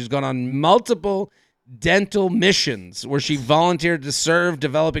people. She's gone on multiple dental missions where she volunteered to serve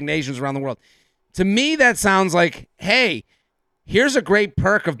developing nations around the world. To me, that sounds like, hey, here's a great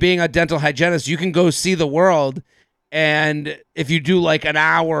perk of being a dental hygienist. You can go see the world, and if you do like an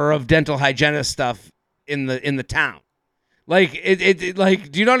hour of dental hygienist stuff in the town, like it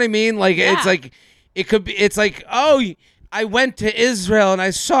like, do you know what I mean? Like It's like it could be. It's like, oh, I went to Israel and I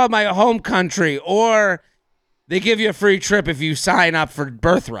saw my home country, or they give you a free trip if you sign up for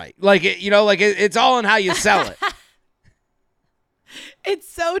Birthright. Like, it's all in how you sell it. It's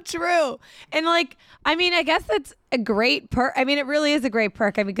so true. And I guess it's a great perk. It really is a great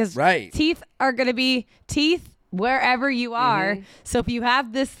perk. Because teeth are going to be teeth wherever you are. Mm-hmm. So if you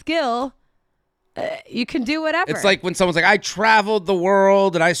have this skill, you can do whatever. It's like when someone's like, I traveled the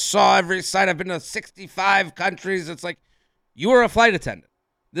world and I saw every site. I've been to 65 countries. It's like, you were a flight attendant.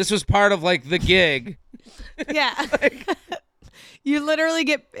 This was part of like the gig. Yeah. You literally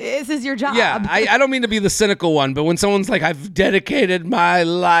this is your job. Yeah. I don't mean to be the cynical one, but when someone's like, I've dedicated my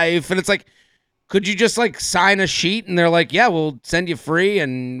life, and it's like, could you just like sign a sheet and they're like, yeah, we'll send you free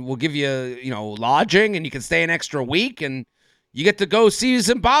and we'll give you, lodging and you can stay an extra week and you get to go see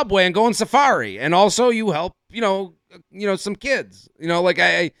Zimbabwe and go on safari. And also you help, some kids, you know what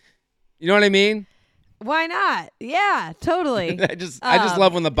I mean? Why not? Yeah, totally. I just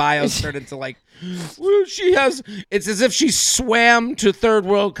love when the bios turn into like, well, it's as if she swam to third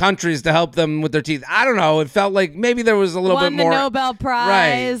world countries to help them with their teeth. I don't know. It felt like maybe there was a little bit more. Won the Nobel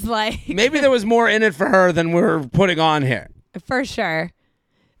Prize. Right. Maybe there was more in it for her than we're putting on here. For sure.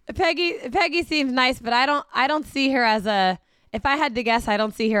 Peggy seems nice, but I don't see her as if I had to guess, I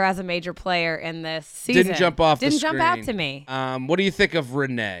don't see her as a major player in this season. Didn't jump off the screen. Didn't jump out to me. What do you think of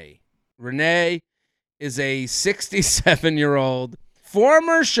Renee? Renee is a 67-year-old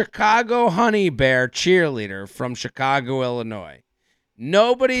former Chicago Honey Bear cheerleader from Chicago, Illinois.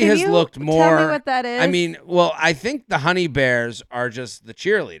 Nobody has looked more. Tell me what that is. I think the Honey Bears are just the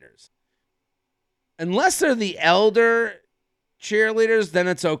cheerleaders. Unless they're the elder cheerleaders, then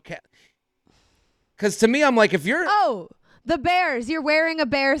it's okay. Because to me, I'm like, if you're... Oh, the Bears. You're wearing a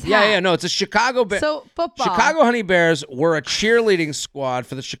Bears hat. Yeah, no, it's a Chicago Bears. So, football. Chicago Honey Bears were a cheerleading squad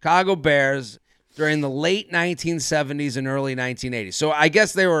for the Chicago Bears during the late 1970s and early 1980s. So I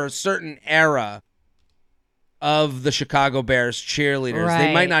guess they were a certain era of the Chicago Bears cheerleaders. Right.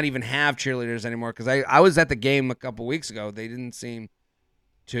 They might not even have cheerleaders anymore because I was at the game a couple weeks ago. They didn't seem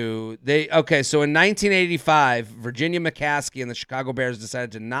to... So in 1985, Virginia McCaskey and the Chicago Bears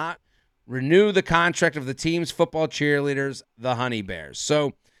decided to not renew the contract of the team's football cheerleaders, the Honey Bears.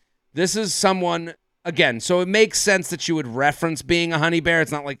 So this is someone, again, so it makes sense that you would reference being a Honey Bear.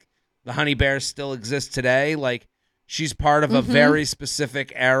 It's not like the Honey Bears still exist today. Like, she's part of a very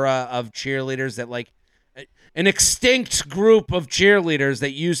specific era of cheerleaders that, like, an extinct group of cheerleaders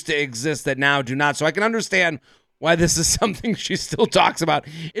that used to exist that now do not. So I can understand why this is something she still talks about.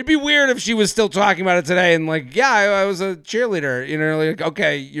 It'd be weird if she was still talking about it today and like, yeah, I was a cheerleader. Like,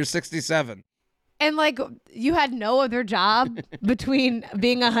 okay, you're 67. And like, you had no other job between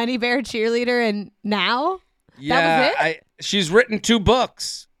being a Honey Bear cheerleader and now? Yeah, That was it? she's written 2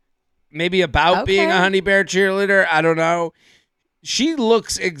 books, maybe about being a Honey Bear cheerleader. I don't know. She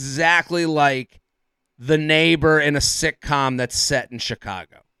looks exactly like the neighbor in a sitcom that's set in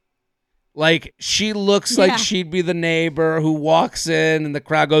Chicago. Like, she looks like she'd be the neighbor who walks in and the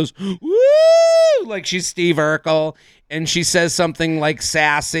crowd goes, woo! Like she's Steve Urkel, and she says something like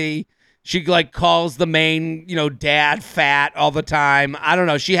sassy. She like calls the main, dad fat all the time. I don't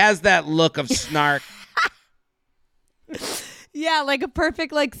know. She has that look of snark. Yeah, like a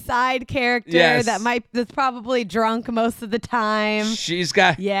perfect side character that's probably drunk most of the time. She's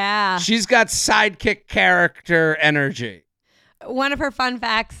got sidekick character energy. One of her fun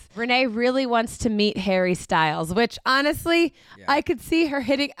facts, Renee really wants to meet Harry Styles, which honestly, I could see her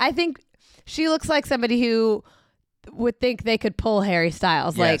hitting. I think she looks like somebody who would think they could pull Harry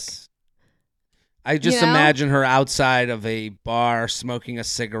Styles. Yes. I just imagine her outside of a bar smoking a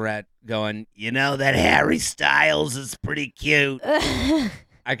cigarette going, that Harry Styles is pretty cute.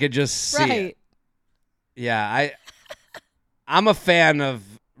 I could just see it. Yeah, I'm a fan of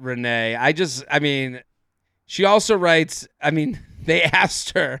Renee. She also writes, they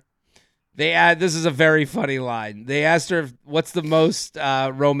asked her, this is a very funny line. They asked her what's the most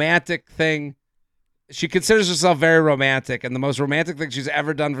romantic thing. She considers herself very romantic, and the most romantic thing she's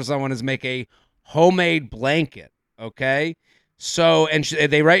ever done for someone is make a homemade blanket, okay? So, and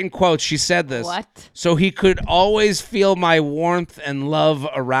they write in quotes, she said this. What? So he could always feel my warmth and love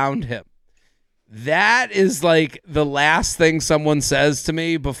around him. That is like the last thing someone says to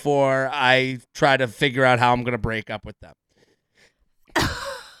me before I try to figure out how I'm going to break up with them.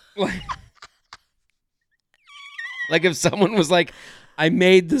 Like if someone was like, I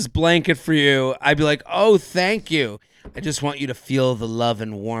made this blanket for you, I'd be like, oh, thank you. I just want you to feel the love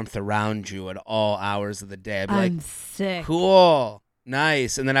and warmth around you at all hours of the day. I'd be I'm like, sick. Cool,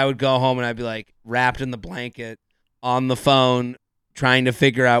 nice. And then I would go home and I'd be like wrapped in the blanket on the phone trying to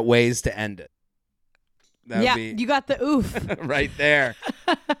figure out ways to end it. You got the oof. Right there.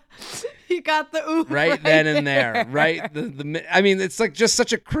 You got the oof. Right then and there. Right. It's like just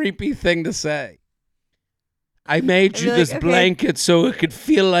such a creepy thing to say. I made you this blanket so it could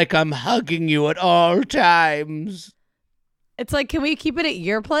feel like I'm hugging you at all times. It's like, can we keep it at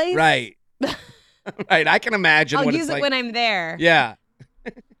your place? Right. Right. I can imagine I'll what use it's it like. when I'm there. Yeah.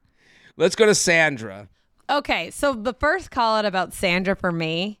 Let's go to Sandra. Okay, so the first call out about Sandra for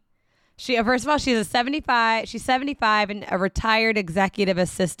me, first of all, she's 75 and a retired executive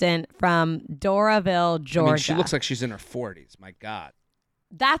assistant from Doraville, Georgia. She looks like she's in her 40s. My God.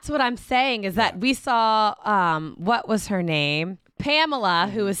 That's what I'm saying is that we saw, what was her name? Pamela,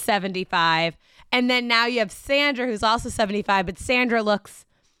 who was 75. And then now you have Sandra, who's also 75, but Sandra looks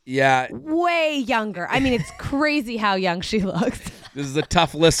way younger. It's crazy how young she looks. This is a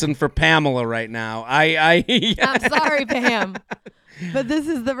tough listen for Pamela right now. I'm sorry, Pam, but this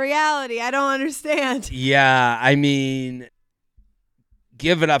is the reality. I don't understand. Yeah,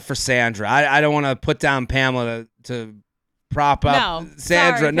 give it up for Sandra. I don't want to put down Pamela to prop up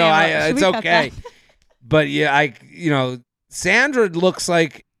Sandra. Sorry, no, it's okay. But yeah, Sandra looks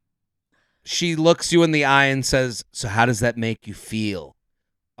like she looks you in the eye and says, "So how does that make you feel?"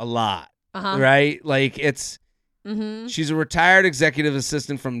 A lot, right? Like it's. Mm-hmm. She's a retired executive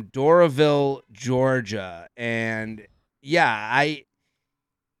assistant from Doraville, Georgia, and I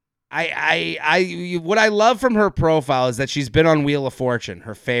what I love from her profile is that she's been on Wheel of Fortune,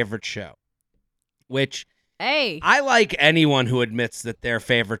 her favorite show, which I like anyone who admits that their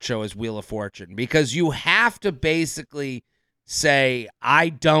favorite show is Wheel of Fortune, because you have to basically say, I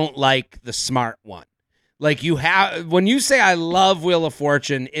don't like the smart one. Like when you say I love Wheel of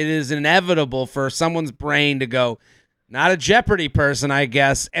Fortune, it is inevitable for someone's brain to go, not a Jeopardy person, I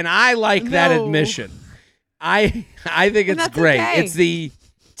guess. And I like that admission. I think it's great. Okay. It's the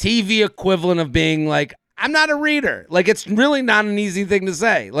TV equivalent of being like, I'm not a reader. Like, it's really not an easy thing to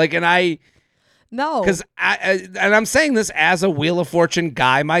say. Like, because I'm saying this as a Wheel of Fortune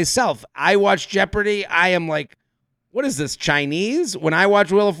guy myself. I watch Jeopardy. I am like, what is this, Chinese? When I watch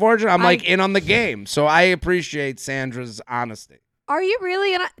Wheel of Fortune, I'm like in on the game. So I appreciate Sandra's honesty. Are you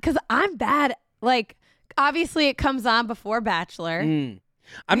really? Because I'm bad. Like, obviously it comes on before Bachelor.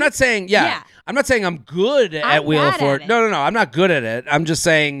 I'm not saying, I'm not saying I'm good at Wheel of Fortune. No. I'm not good at it. I'm just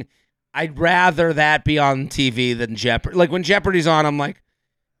saying I'd rather that be on TV than Jeopardy. Like when Jeopardy's on, I'm like,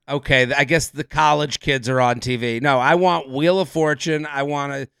 okay, I guess the college kids are on TV. No, I want Wheel of Fortune. I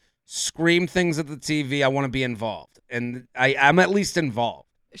want to scream things at the TV. I want to be involved. And I'm at least involved.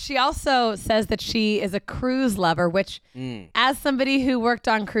 She also says that she is a cruise lover, which as somebody who worked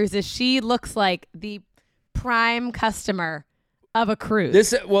on cruises, she looks like the prime customer of a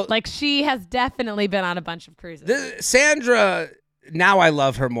cruise. Like she has definitely been on a bunch of cruises. Sandra, now I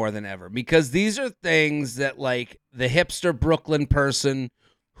love her more than ever because these are things that like the hipster Brooklyn person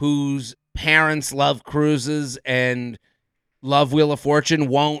whose parents love cruises and love Wheel of Fortune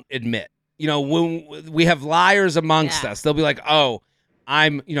won't admit. You know, when we have liars amongst us, they'll be like, oh, I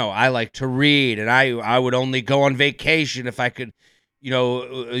like to read and I would only go on vacation if I could,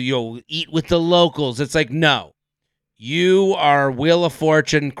 eat with the locals. It's like, no, you are Wheel of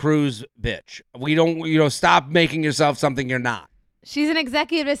Fortune cruise bitch. We don't, stop making yourself something you're not. She's an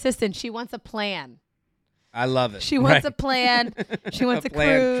executive assistant. She wants a plan. I love it. She wants a plan. She wants a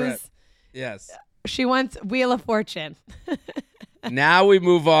cruise. Trip. Yes. She wants Wheel of Fortune. Now we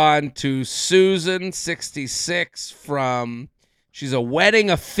move on to Susan, 66, she's a wedding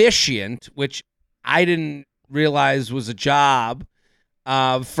officiant, which I didn't realize was a job,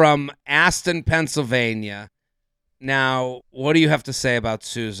 from Aston, Pennsylvania. Now, what do you have to say about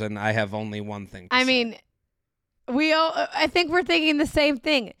Susan? I have only one thing to say. Mean, I think we're thinking the same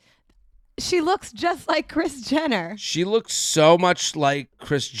thing. She looks just like Kris Jenner. She looks so much like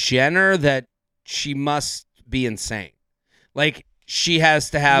Kris Jenner that she must be insane. Like, she has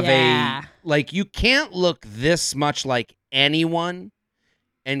to have you can't look this much like anyone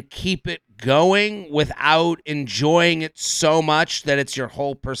and keep it going without enjoying it so much that it's your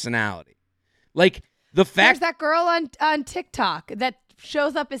whole personality. Like, the fact... There's that girl on TikTok that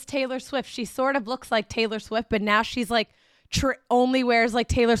shows up as Taylor Swift. She sort of looks like Taylor Swift, but now she's like only wears like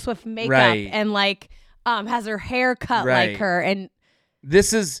Taylor Swift makeup and like has her hair cut like her. And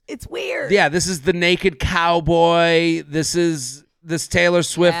it's weird. Yeah, this is the naked cowboy. This is this Taylor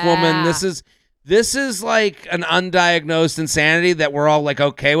Swift woman. This is like an undiagnosed insanity that we're all like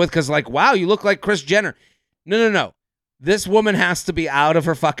okay with because like, wow, you look like Kris Jenner. No. This woman has to be out of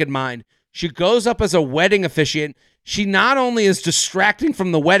her fucking mind. She goes up as a wedding officiant. She not only is distracting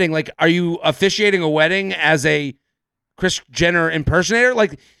from the wedding, like, are you officiating a wedding as a Kris Jenner impersonator?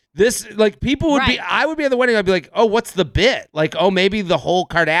 Like this, like people would be, I would be at the wedding. I'd be like, oh, what's the bit? Like, oh, maybe the whole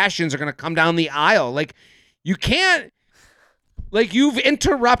Kardashians are going to come down the aisle. Like you can't, like you've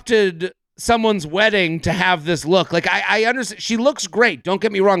interrupted someone's wedding to have this look. Like I understand. She looks great. Don't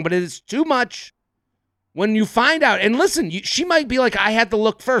get me wrong, but it is too much when you find out. And listen, she might be like, I had the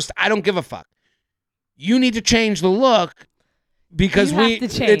look first. I don't give a fuck. You need to change the look because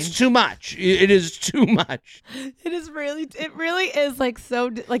it's too much. It is too much. It really is like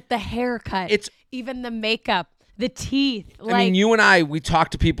so like the haircut. It's even the makeup, the teeth. I mean, you and we talk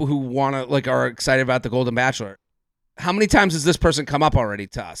to people who want to like are excited about the Golden Bachelor. How many times has this person come up already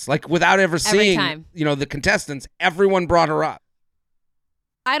to us? Like without ever seeing, the contestants, everyone brought her up.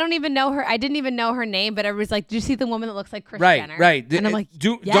 I don't even know her. I didn't even know her name, but everybody's like, "Did you see the woman that looks like Kris Jenner?" Right. And I'm like,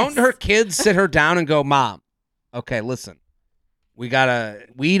 yes. Don't her kids sit her down and go, "Mom, okay, listen, we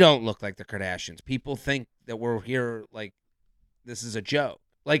don't look like the Kardashians. People think that we're here like this is a joke."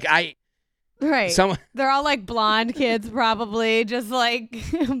 Like right. They're all like blonde kids, probably just like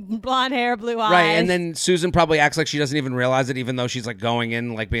blonde hair, blue eyes. Right, and then Susan probably acts like she doesn't even realize it, even though she's like going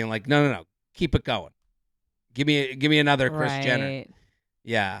in, like being like, "No, keep it going. Give me another Kris Jenner."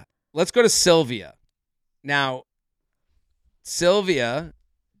 Yeah. Let's go to Sylvia. Now, Sylvia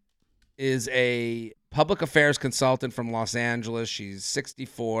is a public affairs consultant from Los Angeles. She's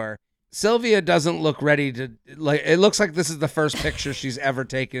 64. Sylvia doesn't look ready to, like, it looks like this is the first picture she's ever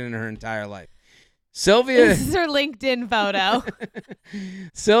taken in her entire life. Sylvia. This is her LinkedIn photo.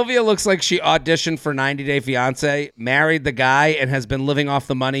 Sylvia looks like she auditioned for 90 Day Fiancé, married the guy, and has been living off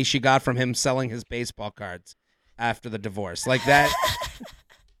the money she got from him selling his baseball cards after the divorce. Like that.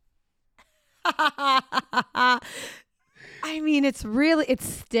 I mean, it's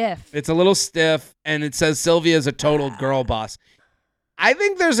stiff. It's a little stiff, and it says Sylvia is a total girl boss. I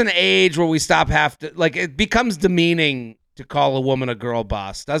think there's an age where we it becomes demeaning to call a woman a girl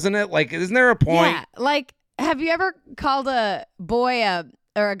boss, doesn't it? Like, isn't there a point? Yeah, like, have you ever called a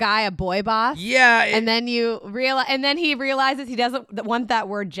guy a boy boss? Yeah. And then and then he realizes he doesn't want that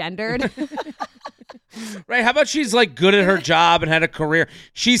word gendered. Right. How about she's like good at her job and had a career?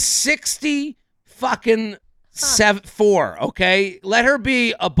 She's 60 fucking 4. Okay. Let her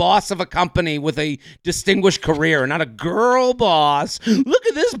be a boss of a company with a distinguished career, not a girl boss. Look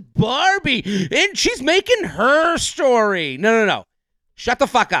at this Barbie. And she's making her story. No. Shut the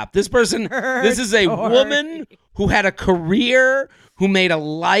fuck up. This is a woman who had a career, who mate a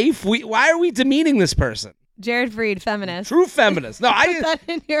life. Why are we demeaning this person? Jared Freed, feminist. True feminist. No, I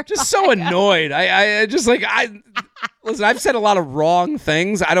just so annoyed. I just like, listen, I've said a lot of wrong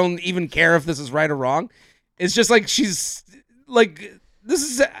things. I don't even care if this is right or wrong. It's just like, she's like, this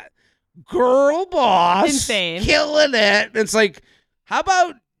is, girl boss. Insane. Killing it. It's like, how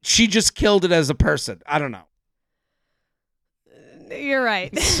about she just killed it as a person? I don't know. You're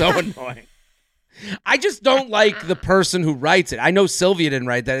right. So annoying. I just don't like the person who writes it. I know Sylvia didn't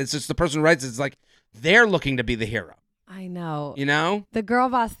write that. It's just the person who writes it. It's like they're looking to be the hero. I know. You know? The girl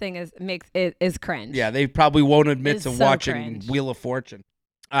boss thing is cringe. Yeah, they probably won't admit It's to so watching cringe. Wheel of Fortune.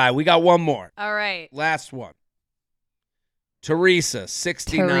 All right, we got one more. All right. Last one. Teresa,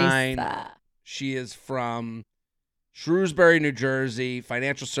 69. Teresa. She is from Shrewsbury, New Jersey,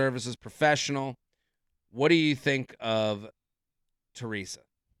 financial services professional. What do you think of Teresa?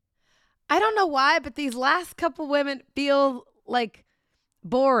 I don't know why, but these last couple women feel like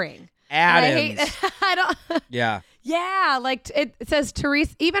boring. Adams. I don't. Yeah. Yeah, like it says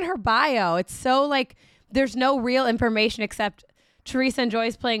Teresa. Even her bio, it's so like there's no real information except Teresa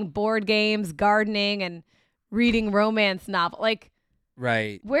enjoys playing board games, gardening, and reading romance novel. Like,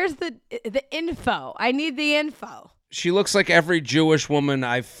 Right. where's the info? I need the info. She looks like every Jewish woman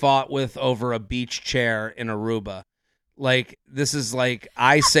I've fought with over a beach chair in Aruba. Like, this is like,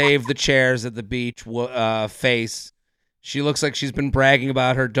 I saved the chairs at the beach face. She looks like she's been bragging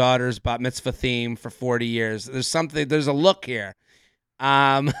about her daughter's bat mitzvah theme for 40 years. There's a look here.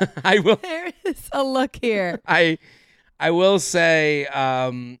 There is a look here. I will say,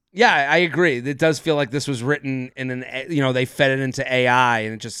 yeah, I agree. It does feel like this was written in they fed it into AI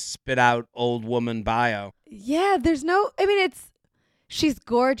and it just spit out old woman bio. Yeah, she's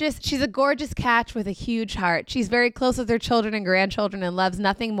gorgeous. She's a gorgeous catch with a huge heart. She's very close with her children and grandchildren and loves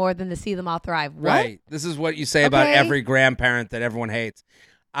nothing more than to see them all thrive. What? Right. This is what you say about every grandparent that everyone hates.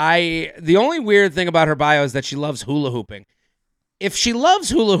 The only weird thing about her bio is that she loves hula hooping. If she loves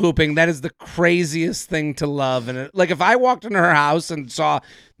hula hooping, that is the craziest thing to love. And if I walked into her house and saw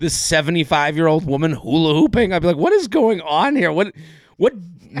this 75-year-old woman hula hooping, I'd be like, what is going on here? What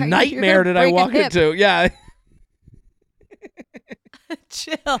nightmare did I walk into? Yeah.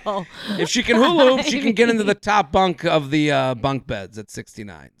 Chill. If she can hula hoop, she can get into the top bunk of the bunk beds at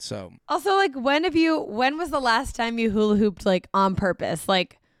 69. So Also, like, when was the last time you hula hooped, like, on purpose,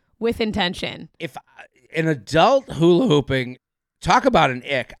 like, with intention? if an adult hula hooping, talk about an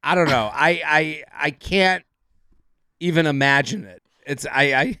ick. I don't know. I can't even imagine it. It's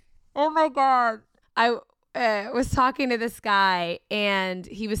Oh my God. I was talking to this guy and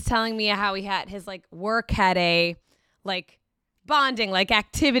he was telling me how his like work had a like bonding like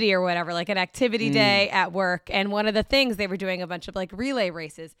activity or whatever, like an activity day at work. And one of the things they were doing a bunch of like relay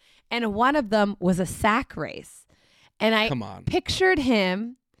races. And one of them was a sack race. And I pictured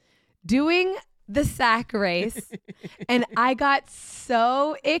him doing the sack race and I got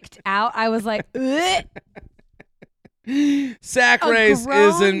so icked out. I was like, ugh. Sack race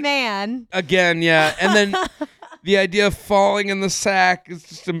isn't man. Again, yeah. And then the idea of falling in the sack is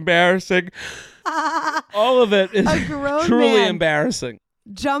just embarrassing. All of it is truly embarrassing.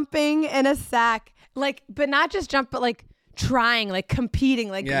 Jumping in a sack, like, but not just jump, but like trying, like competing,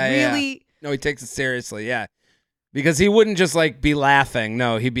 like really. Yeah. No, he takes it seriously, yeah. Because he wouldn't just like be laughing.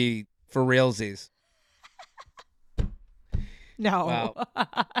 No, he'd be for realsies. No. Wow.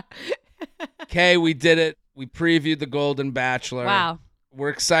 Okay, we did it. We previewed The Golden Bachelor. Wow. We're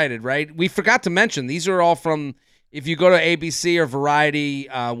excited, right? We forgot to mention, these are all from, if you go to ABC or Variety,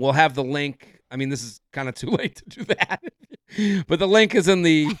 we'll have the link. I mean, this is kind of too late to do that. But the link is in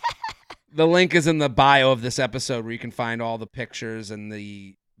the bio of this episode where you can find all the pictures and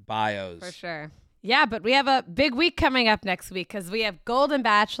the bios. For sure. Yeah, but we have a big week coming up next week because we have Golden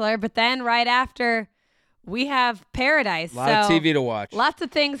Bachelor, but then right after we have Paradise. A lot of TV to watch. Lots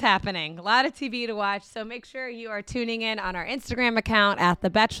of things happening. A lot of TV to watch. So make sure you are tuning in on our Instagram account at The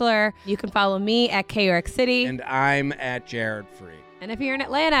Bachelor. You can follow me at KYork City. And I'm at Jared Free. And if you're in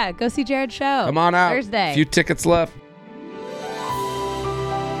Atlanta, go see Jared's show. Come on out. Thursday. A few tickets left.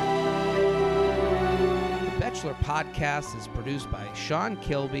 The Bachelor podcast is produced by Sean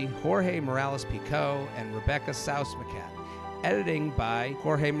Kilby, Jorge Morales-Pico, and Rebecca Saus-Macat. Editing by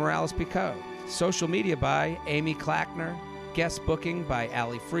Jorge Morales-Pico. Social media by Amy Clackner. Guest booking by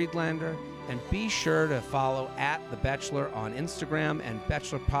Ali Friedlander. And be sure to follow at The Bachelor on Instagram and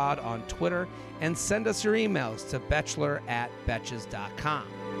BachelorPod on Twitter. And send us your emails to bachelor@betches.com.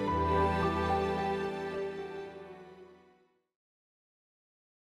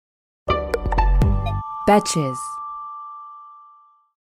 Betches.